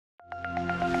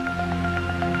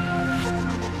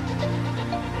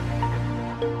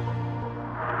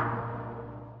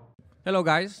Hello,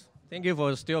 guys. Thank you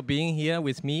for still being here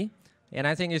with me. And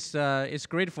I think it's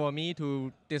great for me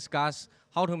to discuss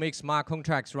how to make smart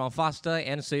contracts run faster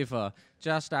and safer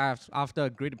just after a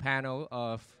great panel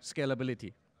of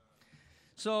scalability.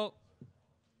 So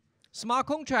smart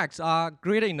contracts are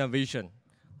great innovation.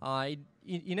 It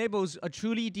enables a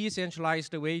truly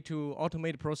decentralized way to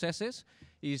automate processes,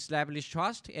 establish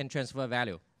trust, and transfer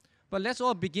value. But let's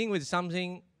all begin with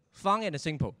something fun and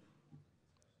simple.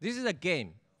 This is a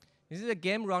game. This is a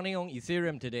game running on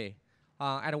Ethereum today.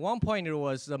 At one point, it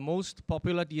was the most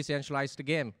popular decentralized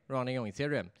game running on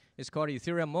Ethereum. It's called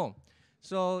Ethereum Mon.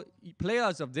 So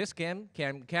players of this game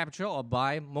can capture or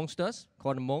buy monsters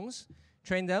called mons,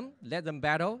 train them, let them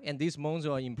battle, and these mons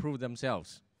will improve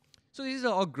themselves. So these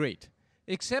are all great,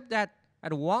 except that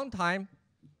at one time,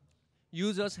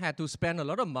 users had to spend a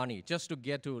lot of money just to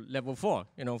get to level 4.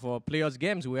 You know, for players'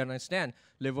 games, we understand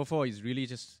level 4 is really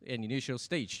just an initial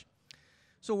stage.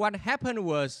 So what happened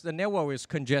was the network was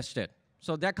congested.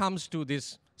 So that comes to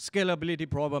this scalability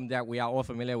problem that we are all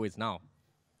familiar with now.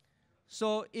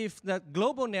 So if the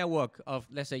global network of,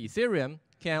 let's say, Ethereum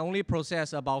can only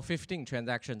process about 15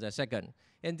 transactions a second,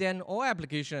 and then all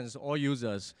applications, all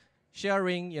users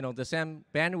sharing the same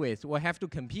bandwidth will have to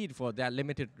compete for that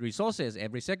limited resources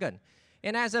every second.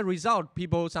 And as a result,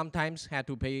 people sometimes had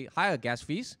to pay higher gas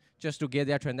fees just to get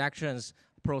their transactions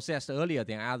processed earlier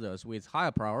than others with higher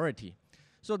priority.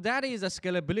 So that is a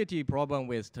scalability problem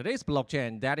with today's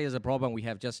blockchain. That is a problem we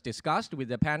have just discussed with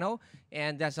the panel,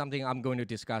 and that's something I'm going to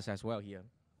discuss as well here.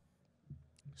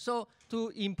 So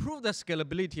to improve the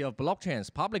scalability of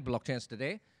blockchains, public blockchains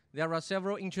today, there are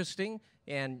several interesting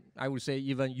and I would say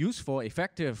even useful,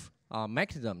 effective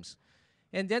mechanisms.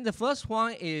 And then the first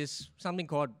one is something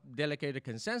called delegated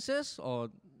consensus, or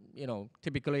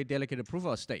typically delegated proof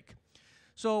of stake.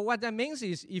 So what that means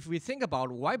is, if we think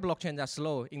about why blockchains are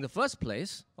slow in the first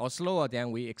place, or slower than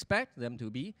we expect them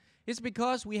to be, it's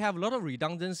because we have a lot of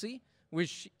redundancy,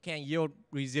 which can yield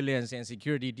resilience and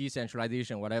security,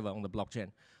 decentralization, whatever, on the blockchain.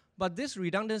 But this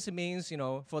redundancy means,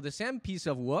 for the same piece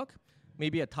of work,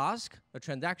 maybe a task, a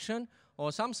transaction,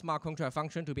 or some smart contract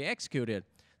function to be executed,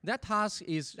 that task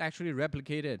is actually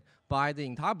replicated by the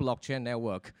entire blockchain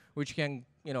network, which can,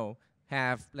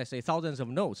 have, let's say, thousands of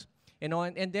nodes.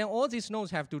 And then all these nodes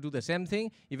have to do the same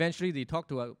thing. Eventually, they talk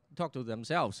to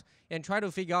themselves and try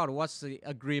to figure out what's the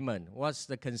agreement, what's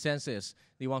the consensus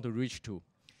they want to reach to.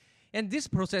 And this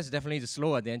process definitely is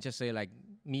slower than just say like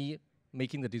me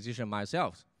making the decision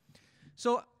myself.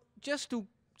 So just to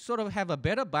sort of have a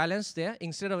better balance there,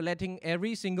 instead of letting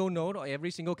every single node or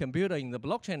every single computer in the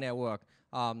blockchain network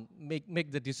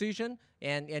make the decision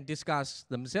and discuss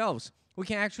themselves, we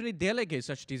can actually delegate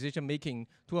such decision-making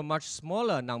to a much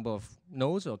smaller number of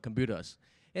nodes or computers.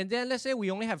 And then let's say we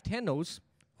only have 10 nodes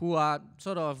who are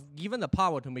sort of given the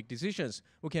power to make decisions.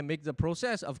 We can make the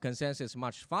process of consensus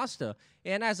much faster.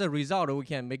 And as a result, we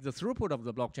can make the throughput of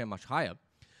the blockchain much higher.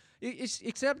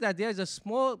 Except that there's a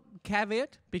small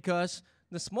caveat, because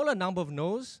the smaller number of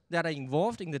nodes that are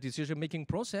involved in the decision-making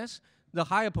process, the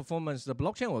higher performance the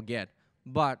blockchain will get.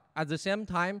 But at the same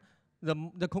time, the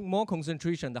more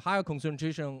concentration, the higher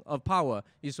concentration of power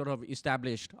is sort of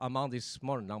established among this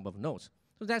smaller number of nodes.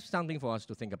 So that's something for us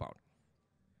to think about.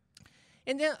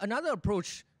 And then another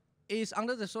approach is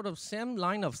under the sort of same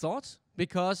line of thoughts,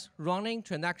 because running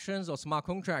transactions or smart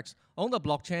contracts on the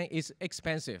blockchain is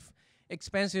expensive.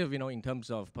 Expensive, in terms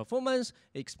of performance,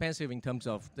 expensive in terms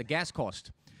of the gas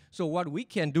cost. So what we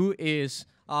can do is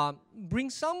bring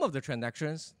some of the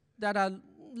transactions that are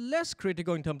less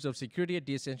critical in terms of security and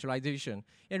decentralization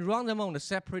and run them on a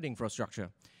separate infrastructure.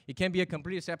 It can be a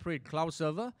completely separate cloud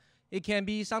server. It can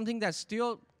be something that's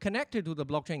still connected to the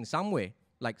blockchain in some way,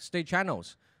 like state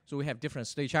channels. So we have different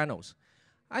state channels.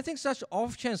 I think such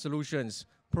off-chain solutions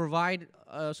provide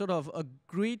sort of a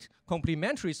great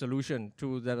complementary solution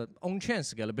to the on-chain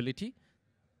scalability.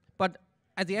 But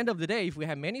at the end of the day, if we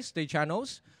have many state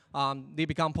channels, they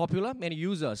become popular, many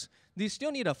users, they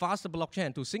still need a faster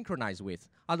blockchain to synchronize with.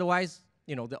 Otherwise,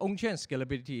 the on-chain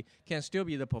scalability can still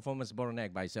be the performance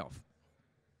bottleneck by itself.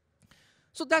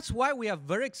 So that's why we are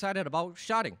very excited about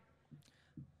sharding.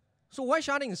 So why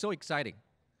sharding is so exciting?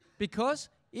 Because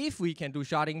if we can do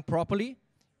sharding properly,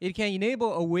 it can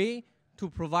enable a way to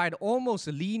provide almost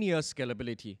linear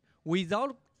scalability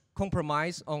without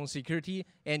compromise on security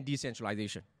and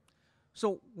decentralization.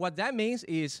 So what that means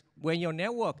is when your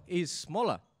network is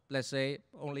smaller, let's say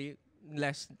only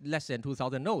less than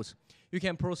 2,000 nodes, you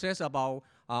can process about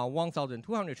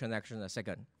 1,200 transactions a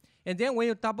second. And then when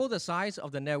you double the size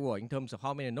of the network in terms of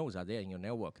how many nodes are there in your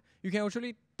network, you can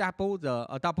actually double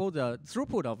the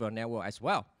throughput of your network as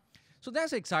well. So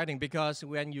that's exciting because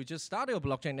when you just start a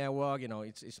blockchain network,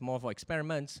 it's more for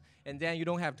experiments, and then you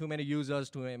don't have too many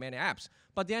users, too many apps.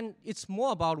 But then it's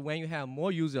more about when you have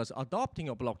more users adopting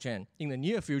your blockchain in the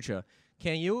near future,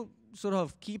 can you sort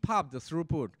of keep up the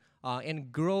throughput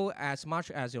and grow as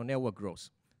much as your network grows?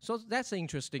 So that's an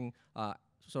interesting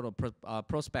sort of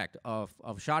prospect of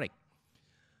sharding.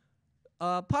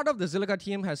 Part of the Zilliqa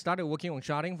team has started working on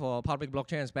sharding for public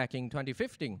blockchains back in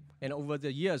 2015. And over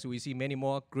the years, we see many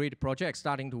more great projects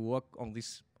starting to work on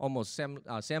this almost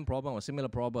same problem or similar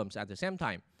problems at the same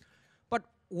time. But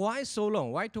why so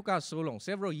long? Why took us so long?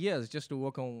 Several years just to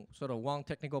work on sort of one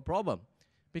technical problem.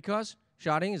 Because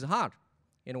sharding is hard.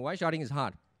 Why sharding is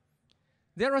hard?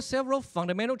 There are several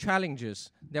fundamental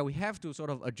challenges that we have to sort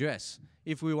of address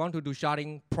if we want to do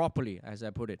sharding properly, as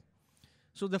I put it.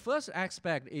 So the first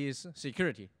aspect is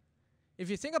security. If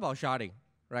you think about sharding,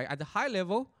 right, at the high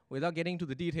level, without getting into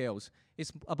the details,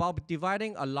 it's about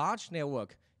dividing a large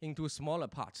network into smaller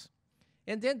parts.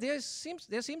 And then there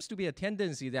seems to be a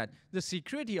tendency that the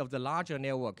security of the larger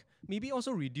network may be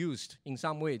also reduced in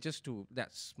some way just to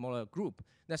that smaller group.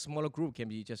 That smaller group can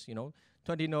be just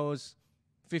 20 nodes,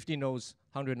 50 nodes,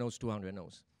 100 nodes, 200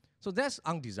 nodes. So that's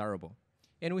undesirable.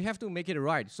 And we have to make it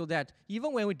right so that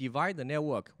even when we divide the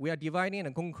network, we are dividing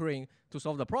and conquering to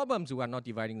solve the problems, we are not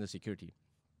dividing the security.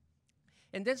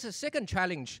 And then the second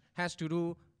challenge has to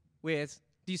do with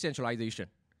decentralization.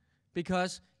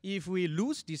 Because if we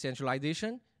lose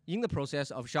decentralization in the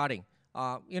process of sharding,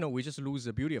 we just lose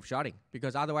the beauty of sharding.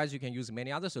 Because otherwise, you can use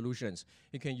many other solutions.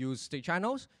 You can use state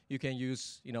channels. You can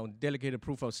use delegated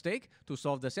proof of stake to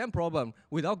solve the same problem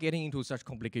without getting into such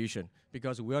complication.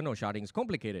 Because we all know sharding is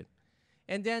complicated.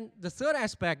 And then the third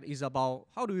aspect is about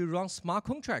how do we run smart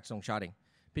contracts on sharding?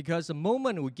 Because the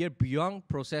moment we get beyond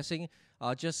processing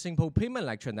just simple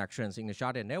payment-like transactions in the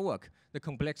sharded network, the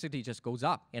complexity just goes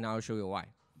up, and I'll show you why.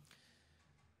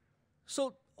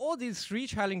 So all these three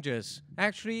challenges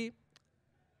actually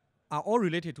are all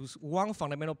related to one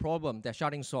fundamental problem that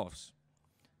sharding solves.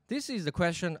 This is the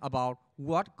question about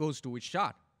what goes to which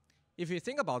shard. If you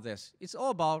think about this, it's all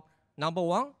about, number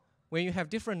one, when you have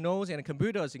different nodes and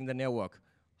computers in the network,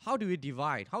 how do you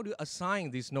divide? How do you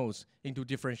assign these nodes into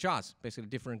different shards, basically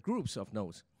different groups of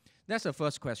nodes? That's the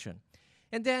first question.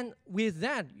 And then with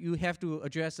that, you have to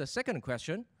address the second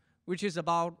question, which is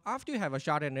about after you have a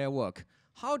sharded network,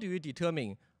 how do you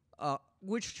determine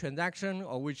which transaction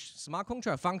or which smart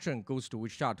contract function goes to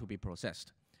which shard to be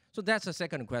processed? So that's the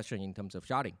second question in terms of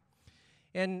sharding.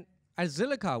 And at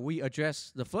Zilliqa, we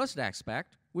address the first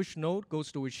aspect, which node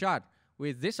goes to which shard,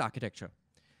 with this architecture.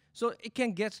 So it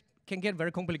can get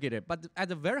very complicated, but at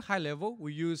the very high level,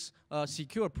 we use a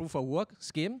secure proof of work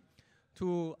scheme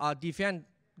to defend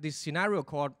this scenario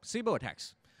called Sybil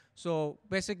attacks. So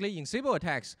basically, in Sybil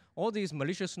attacks, all these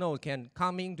malicious nodes can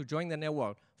come in to join the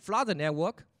network, flood the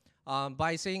network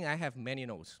by saying I have many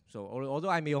nodes. So although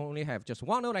I may only have just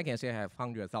one node, I can say I have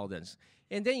hundreds, thousands.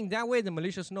 And then in that way, the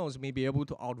malicious nodes may be able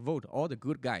to outvote all the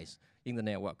good guys in the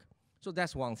network. So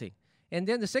that's one thing. And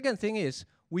then the second thing is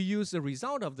we use the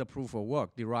result of the proof of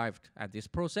work derived at this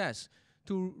process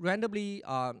to randomly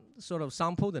sort of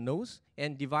sample the nodes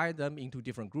and divide them into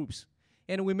different groups.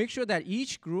 And we make sure that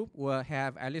each group will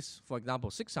have at least, for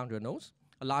example, 600 nodes,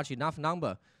 a large enough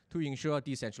number to ensure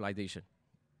decentralization.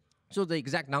 So the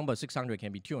exact number, 600,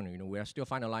 can be tuned. We are still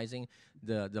finalizing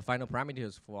the final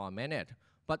parameters for our mainnet.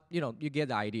 But you get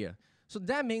the idea. So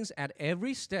that means at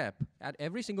every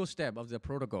single step of the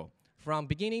protocol, from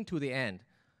beginning to the end,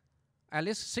 at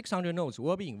least 600 nodes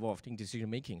will be involved in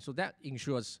decision making. So that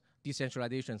ensures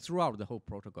decentralization throughout the whole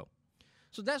protocol.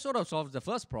 So that sort of solves the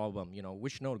first problem,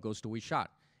 which node goes to which shard.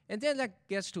 And then that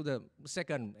gets to the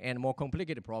second and more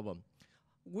complicated problem.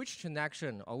 Which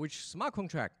transaction or which smart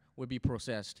contract will be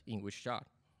processed in which shard?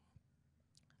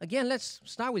 Again, let's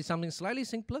start with something slightly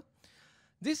simpler.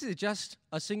 This is just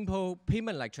a simple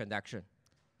payment-like transaction.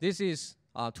 This is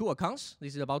two accounts.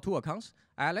 This is about two accounts.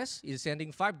 Alice is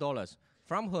sending $5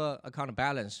 from her account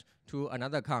balance to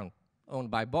another account owned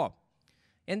by Bob.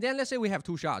 And then let's say we have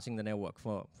two shards in the network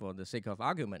for the sake of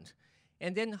argument.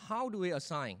 And then how do we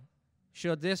assign?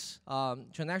 Should this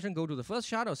transaction go to the first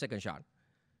shard or second shard?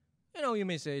 You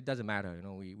may say it doesn't matter.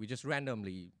 We just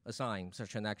randomly assign such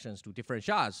transactions to different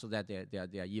shards so that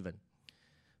they are even.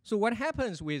 So what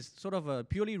happens with sort of a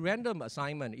purely random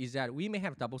assignment is that we may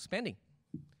have double spending.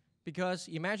 Because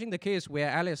imagine the case where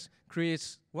Alice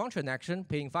creates one transaction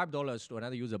paying $5 to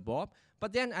another user, Bob,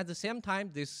 but then at the same time,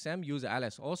 this same user,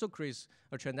 Alice, also creates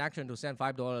a transaction to send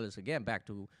 $5 again back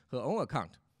to her own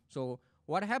account. So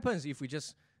what happens if we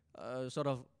just sort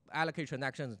of allocate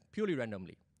transactions purely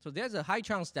randomly? So there's a high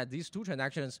chance that these two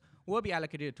transactions will be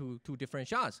allocated to two different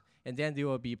shards, and then they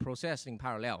will be processed in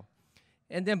parallel.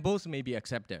 And then both may be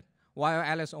accepted, while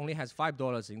Alice only has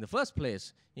 $5 in the first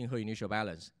place in her initial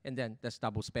balance, and then that's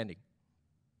double spending.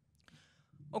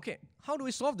 Okay, how do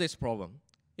we solve this problem?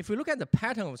 If we look at the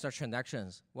pattern of such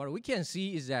transactions, what we can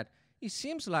see is that it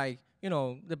seems like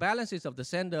the balances of the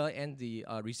sender and the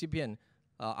recipient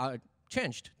are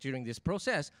changed during this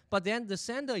process, but then the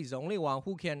sender is the only one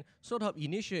who can sort of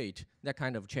initiate that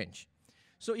kind of change.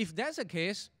 So if that's the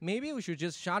case, maybe we should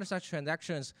just shard such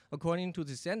transactions according to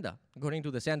the sender, according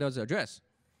to the sender's address.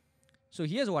 So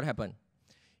here's what happened.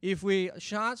 If we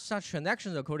shard such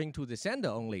transactions according to the sender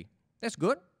only, that's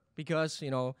good, because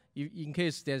in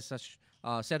case there's such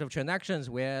set of transactions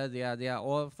where they are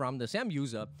all from the same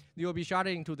user, they will be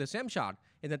sharded into the same shard,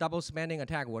 and the double spending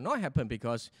attack will not happen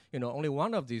because only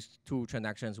one of these two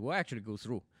transactions will actually go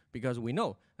through, because we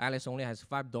know Alice only has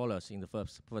 $5 in the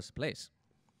first place.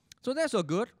 So that's all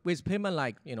good with payment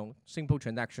like simple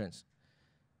transactions.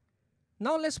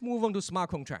 Now let's move on to smart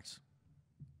contracts.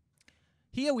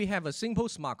 Here we have a simple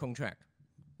smart contract,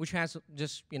 which has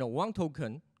just one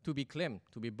token to be claimed,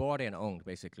 to be bought and owned,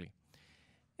 basically.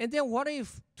 And then what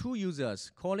if two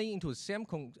users calling into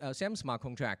the same smart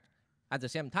contract at the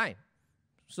same time?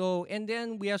 So, and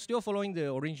then we are still following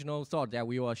the original thought that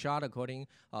we will shard according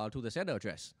to the sender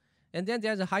address. And then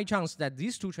there's a high chance that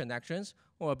these two transactions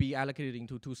will be allocated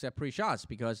into two separate shards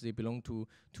because they belong to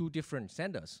two different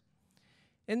senders.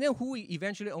 And then who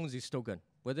eventually owns this token?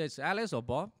 Whether it's Alice or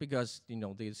Bob, because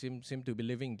they seem to be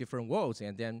living in different worlds,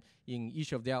 and then in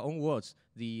each of their own worlds,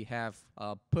 they have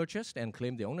purchased and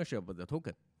claimed the ownership of the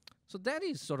token. So that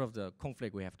is sort of the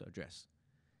conflict we have to address.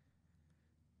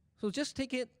 So just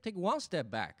take one step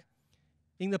back.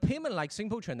 In the payment-like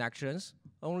simple transactions,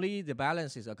 only the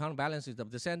account balances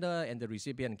of the sender and the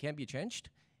recipient can be changed,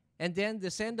 and then the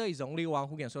sender is the only one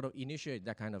who can sort of initiate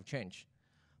that kind of change.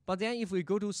 But then if we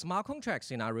go to smart contract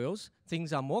scenarios,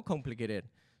 things are more complicated.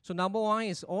 So number one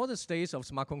is all the states of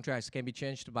smart contracts can be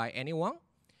changed by anyone.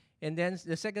 And then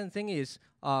the second thing is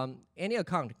any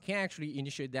account can actually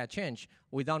initiate that change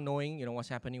without knowing what's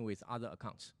happening with other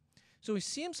accounts. So it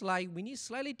seems like we need a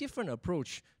slightly different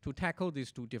approach to tackle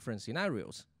these two different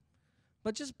scenarios.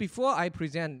 But just before I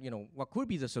present what could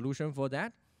be the solution for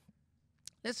that,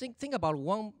 let's think about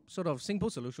one sort of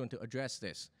simple solution to address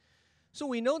this. So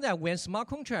we know that when smart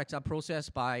contracts are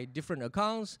processed by different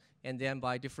accounts and then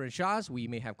by different shards, we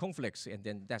may have conflicts, and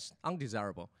then that's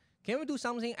undesirable. Can we do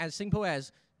something as simple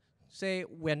as, say,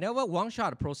 whenever one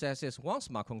shard processes one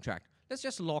smart contract, let's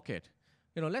just lock it.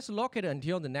 Let's lock it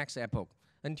until the next epoch,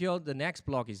 until the next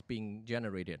block is being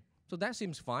generated. So that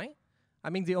seems fine. I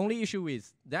mean, the only issue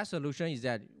with that solution is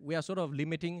that we are sort of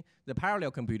limiting the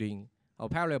parallel computing or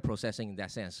parallel processing in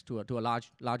that sense to a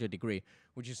larger degree,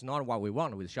 which is not what we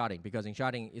want with sharding, because in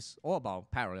sharding, it's all about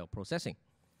parallel processing.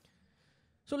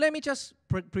 So let me just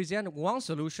present one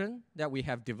solution that we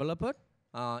have developed,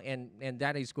 and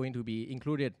that is going to be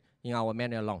included in our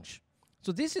manual launch.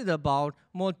 So this is about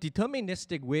more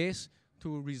deterministic ways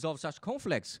to resolve such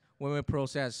conflicts when we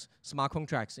process smart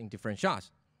contracts in different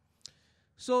shards.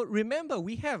 So remember,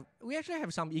 we actually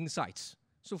have some insights.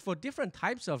 So for different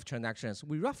types of transactions,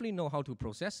 we roughly know how to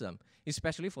process them,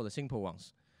 especially for the simple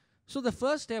ones. So the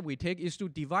first step we take is to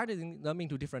divide them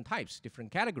into different types, different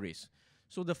categories.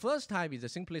 So the first type is the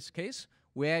simplest case,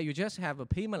 where you just have a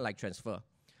payment-like transfer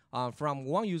from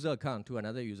one user account to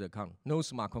another user account, no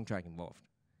smart contract involved.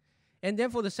 And then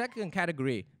for the second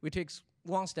category, we take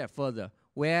one step further,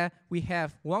 where we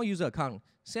have one user account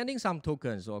sending some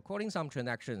tokens or calling some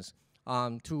transactions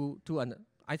to an,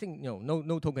 I think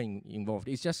no token involved.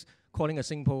 It's just calling a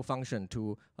simple function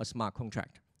to a smart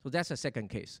contract. So that's the second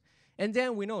case. And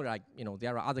then we know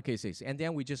there are other cases, and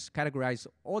then we just categorize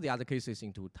all the other cases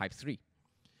into type 3.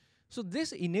 So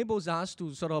this enables us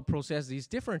to sort of process these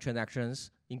different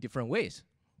transactions in different ways.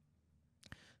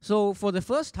 So for the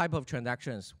first type of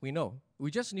transactions, we know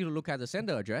we just need to look at the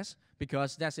sender address,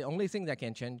 because that's the only thing that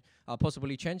can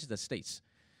possibly change the states.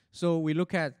 So we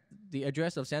look at the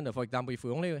address of sender. For example, if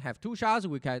we only have two shards,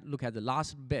 we can look at the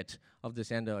last bit of the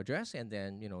sender address, and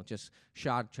then just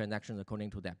shard transactions according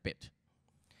to that bit.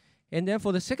 And then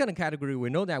for the second category, we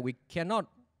know that we cannot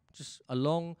just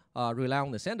alone rely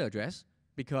on the sender address,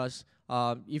 because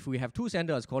if we have two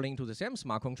senders calling to the same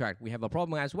smart contract, we have a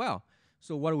problem as well.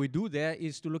 So what we do there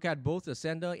is to look at both the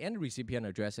sender and recipient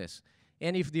addresses.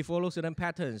 And if they follow certain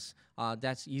patterns,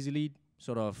 that's easily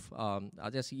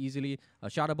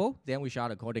shardable, then we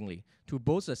shard accordingly to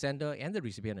both the sender and the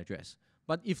recipient address.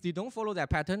 But if they don't follow that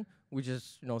pattern, we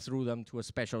just throw them to a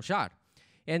special shard.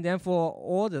 And then for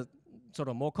all the sort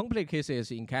of more complex cases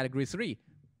in category 3,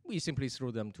 we simply throw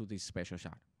them to this special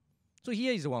shard. So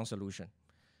here is one solution.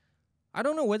 I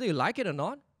don't know whether you like it or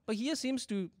not, but here seems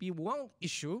to be one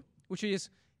issue, which is,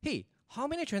 hey, how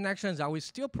many transactions are we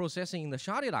still processing in the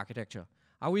sharded architecture?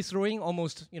 Are we throwing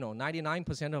almost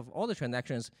 99% of all the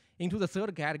transactions into the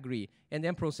third category and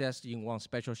then processed in one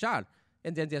special shard,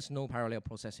 and then there's no parallel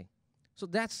processing? So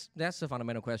that's the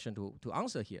fundamental question to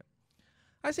answer here.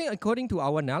 I think according to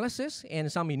our analysis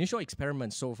and some initial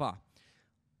experiments so far,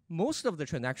 most of the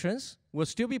transactions will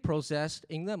still be processed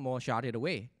in the more sharded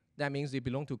way. That means they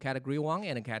belong to category 1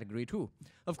 and category 2.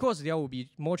 Of course, there will be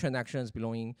more transactions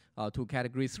belonging to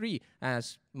category 3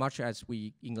 as much as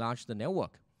we enlarge the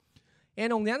network.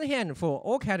 And on the other hand, for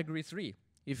all category 3,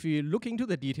 if you look into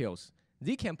the details,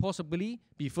 they can possibly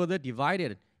be further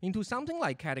divided into something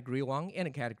like category 1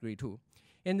 and category 2.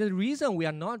 And the reason we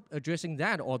are not addressing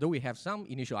that, although we have some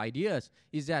initial ideas,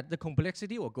 is that the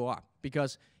complexity will go up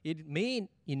because it may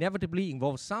inevitably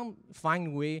involve some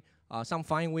fine way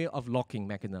of locking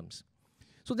mechanisms.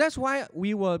 So that's why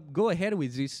we will go ahead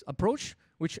with this approach,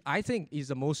 which I think is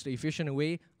the most efficient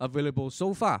way available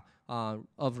so far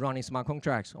of running smart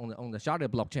contracts on the sharded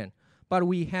blockchain. But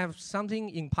we have something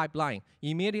in pipeline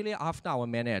immediately after our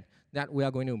mainnet that we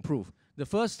are going to improve. The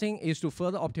first thing is to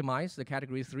further optimize the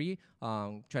category 3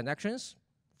 transactions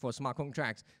for smart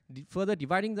contracts, further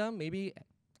dividing them, maybe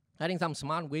adding some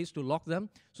smart ways to lock them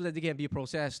so that they can be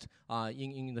processed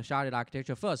in the sharded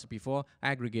architecture first before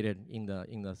aggregated in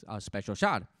the special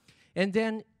shard. And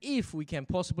then if we can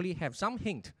possibly have some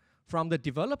hint from the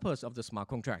developers of the smart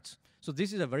contracts. So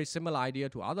this is a very similar idea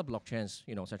to other blockchains,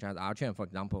 such as RChain, for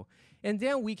example. And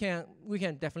then we can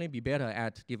definitely be better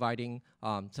at dividing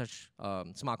such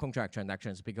smart contract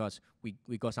transactions because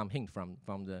we got some hint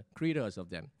from the creators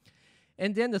of them.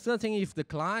 And then the third thing, if the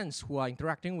clients who are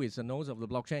interacting with the nodes of the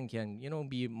blockchain can,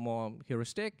 be more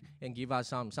heuristic and give us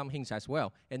some hints as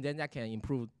well, and then that can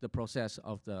improve the process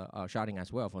of the sharding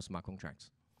as well for smart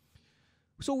contracts.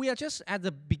 So we are just at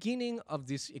the beginning of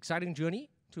this exciting journey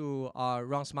to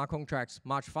run smart contracts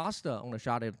much faster on the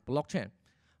sharded blockchain.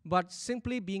 But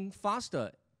simply being faster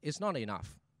is not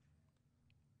enough.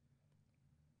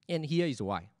 And here is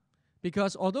why.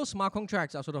 Because although smart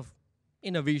contracts are sort of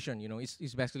innovation,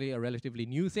 it's basically a relatively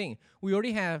new thing, we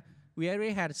already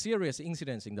had serious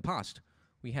incidents in the past.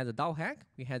 We had the DAO hack,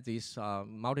 we had this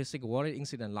multi-sig wallet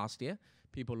incident last year.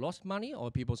 People lost money or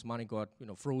people's money got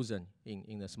frozen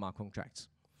in the smart contracts.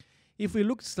 If we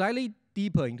look slightly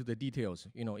deeper into the details,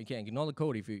 you can ignore the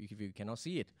code if you cannot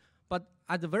see it. But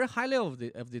at the very high level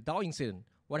of the DAO incident,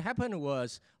 what happened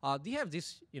was they have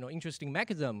this interesting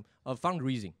mechanism of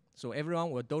fundraising. So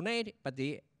everyone will donate, but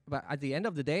at the end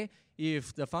of the day,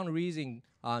 if the fundraising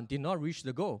did not reach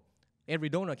the goal, every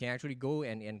donor can actually go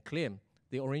and claim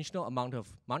the original amount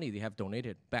of money they have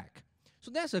donated back. So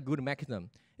that's a good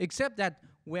mechanism, except that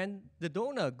when the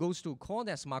donor goes to call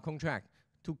that smart contract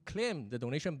to claim the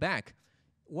donation back,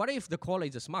 what if the caller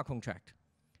is a smart contract?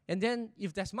 And then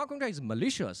if that smart contract is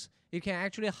malicious, it can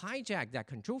actually hijack that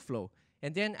control flow.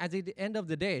 And then at the end of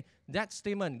the day, that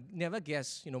statement never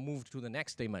gets moved to the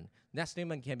next statement. That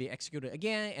statement can be executed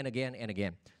again and again and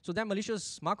again. So that malicious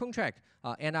smart contract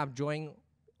end up drawing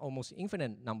almost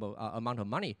infinite amount of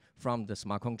money from the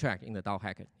smart contract in the DAO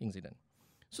hack incident.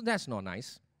 So that's not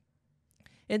nice.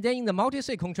 And then in the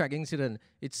multi-sig contract incident,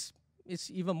 it's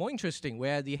even more interesting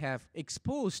where they have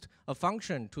exposed a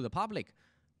function to the public,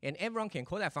 and everyone can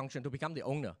call that function to become the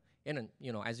owner. And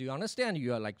as you understand,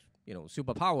 you are like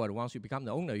super powered. Once you become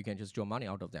the owner, you can just draw money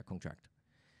out of that contract.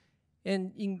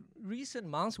 And in recent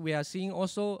months, we are seeing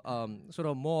also sort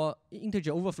of more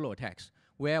integer overflow attacks,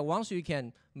 where once you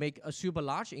can make a super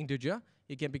large integer,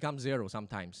 it can become 0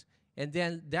 sometimes. And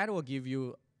then that will give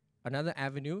you another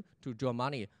avenue to draw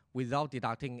money without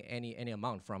deducting any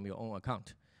amount from your own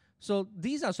account. So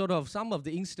these are sort of some of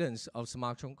the instances of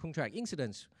smart contract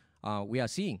incidents we are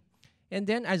seeing. And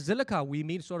then at Zilliqa, we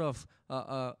made sort of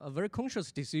a very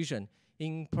conscious decision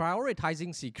in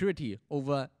prioritizing security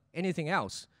over anything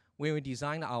else when we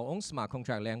designed our own smart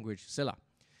contract language, Zilla.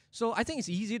 So I think it's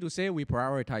easy to say we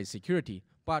prioritize security,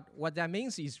 but what that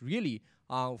means is really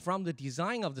from the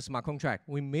design of the smart contract,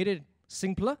 we made it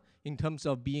simpler in terms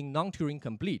of being non-Turing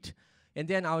complete. And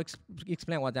then I'll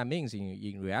explain what that means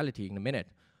in reality in a minute.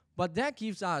 But that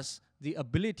gives us the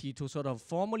ability to sort of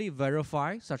formally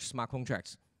verify such smart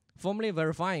contracts. Formally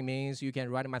verifying means you can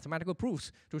write mathematical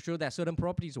proofs to show that certain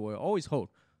properties will always hold.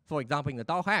 For example, in the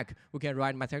DAO hack, we can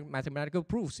write mathematical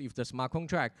proofs if the smart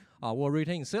contract were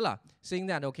written in Zilla, saying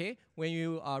that, okay, when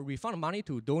you refund money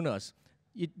to donors,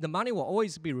 the money will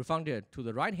always be refunded to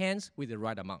the right hands with the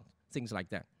right amount, things like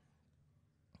that.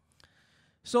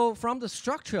 So from the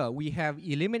structure, we have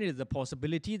eliminated the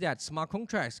possibility that smart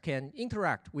contracts can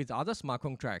interact with other smart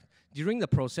contracts during the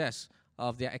process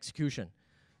of their execution.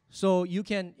 So you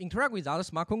can interact with other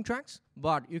smart contracts,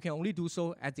 but you can only do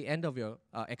so at the end of your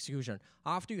execution,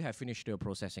 after you have finished your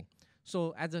processing.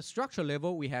 So at the structure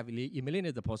level, we have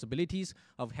eliminated the possibilities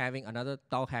of having another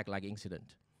DAO hack-like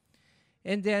incident.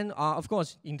 And then, of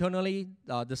course, internally,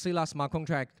 the Zilliqa smart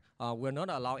contract will not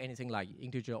allow anything like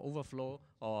integer overflow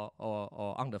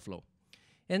or underflow.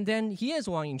 And then here's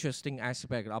one interesting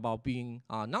aspect about being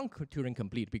non-Turing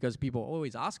complete, because people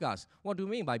always ask us, what do you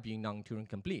mean by being non-Turing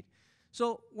complete?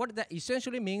 So what that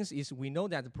essentially means is we know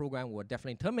that the program will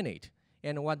definitely terminate.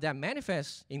 And what that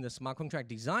manifests in the smart contract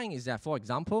design is that, for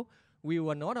example, we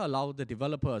will not allow the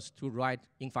developers to write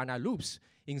infinite loops.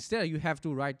 Instead, you have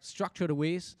to write structured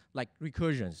ways like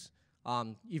recursions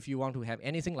if you want to have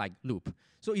anything like loop.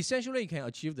 So essentially, you can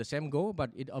achieve the same goal, but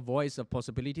it avoids the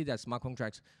possibility that smart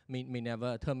contracts may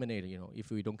never terminate,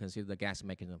 if we don't consider the gas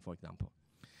mechanism, for example.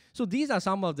 So these are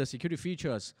some of the security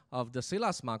features of the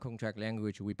Zilliqa smart contract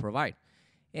language we provide.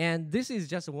 And this is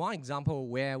just one example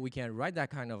where we can write that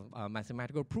kind of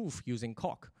mathematical proof using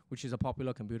Coq, which is a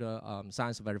popular computer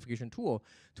science verification tool,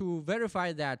 to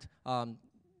verify that,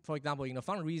 for example, in a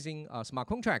fundraising smart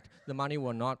contract, the money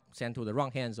will not send to the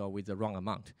wrong hands or with the wrong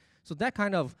amount. So that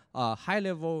kind of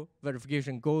high-level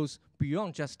verification goes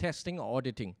beyond just testing or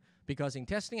auditing. Because in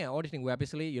testing and auditing, we're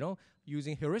basically,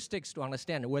 using heuristics to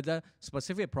understand whether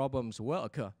specific problems will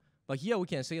occur. But here we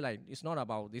can say, like, it's not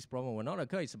about this problem will not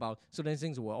occur. It's about certain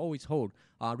things will always hold,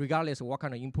 regardless of what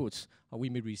kind of inputs we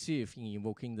may receive in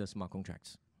invoking the smart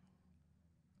contracts.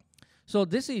 So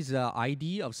this is the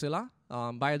ID of Zilliqa.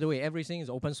 By the way, everything is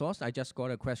open source. I just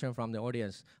got a question from the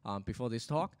audience before this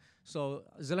talk. So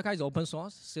Zilliqa is open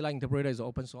source. Zilliqa interpreter is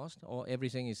open source.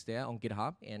 Everything is there on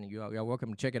GitHub, and you are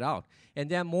welcome to check it out. And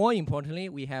then more importantly,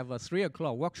 we have a 3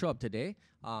 o'clock workshop today,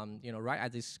 right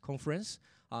at this conference.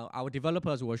 Our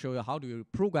developers will show you how do you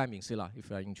program in Zilliqa if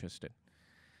you are interested.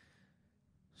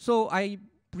 So I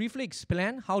briefly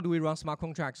explain how do we run smart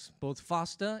contracts both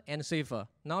faster and safer.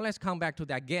 Now let's come back to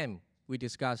that game we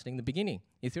discussed in the beginning,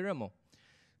 Ethereum.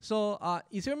 So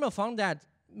Ethereum found that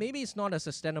maybe it's not a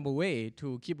sustainable way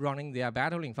to keep running their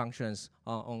battling functions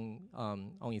on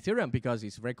Ethereum because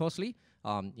it's very costly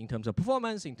in terms of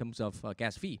performance, in terms of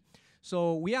gas fee.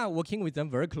 So we are working with them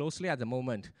very closely at the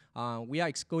moment. We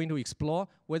are going to explore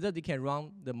whether they can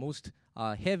run the most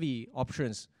heavy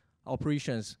operations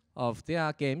of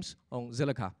their games on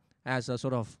Zilliqa as a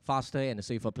sort of faster and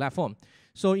safer platform.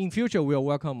 So in future, we'll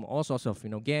welcome all sorts of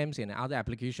games and other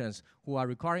applications who are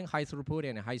requiring high throughput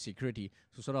and high security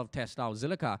to sort of test out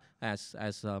Zilliqa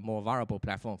as a more viable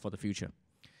platform for the future.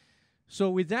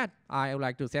 So with that, I would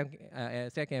like to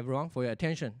thank everyone for your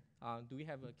attention. Do we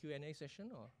have a Q&A session?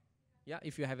 Or? Yeah,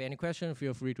 if you have any questions,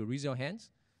 feel free to raise your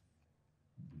hands.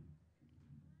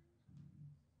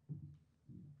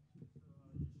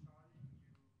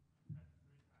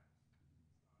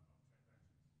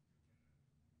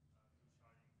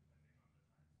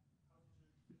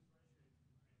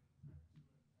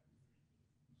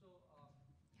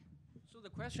 So the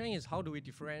question is, how do we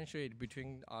differentiate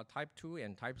between type 2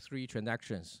 and type 3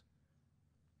 transactions?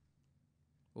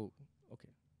 Oh, okay.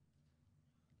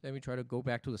 Let me try to go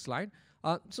back to the slide.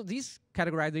 So these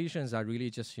categorizations are really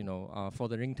just, for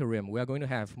the interim. We are going to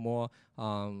have more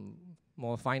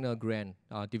finer grain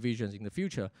divisions in the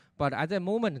future. But at the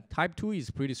moment, type 2 is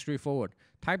pretty straightforward.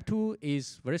 Type 2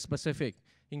 is very specific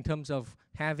in terms of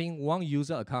having one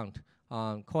user account,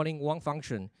 calling one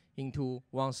function into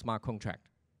one smart contract.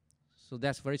 So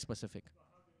that's very specific.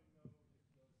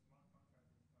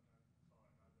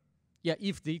 Yeah,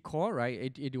 if they call,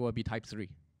 right, it will be type 3.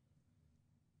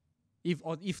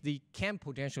 If they can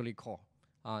potentially call,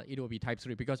 it will be type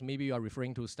 3, because maybe you are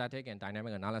referring to static and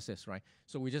dynamic analysis, right?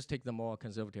 So we just take the more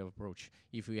conservative approach.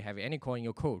 If you have any call in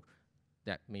your code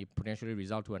that may potentially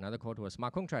result to another call to a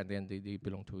smart contract, then they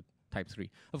belong to type 3.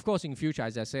 Of course, in future,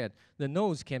 as I said, the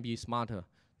nodes can be smarter.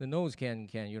 The nodes can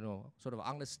sort of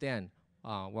understand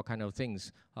what kind of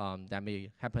things that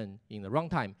may happen in the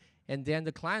runtime. And then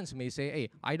the clients may say, hey,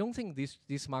 I don't think this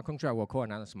smart contract will call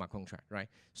another smart contract, right?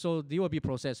 So they will be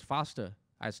processed faster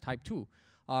as type 2.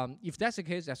 If that's the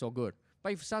case, that's all good.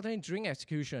 But if suddenly during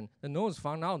execution, the nodes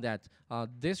found out that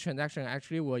this transaction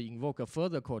actually will invoke a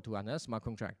further call to another smart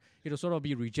contract, it'll sort of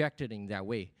be rejected in that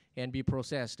way and be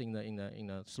processed in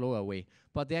a slower way.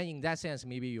 But then in that sense,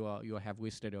 maybe you have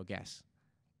wasted your gas.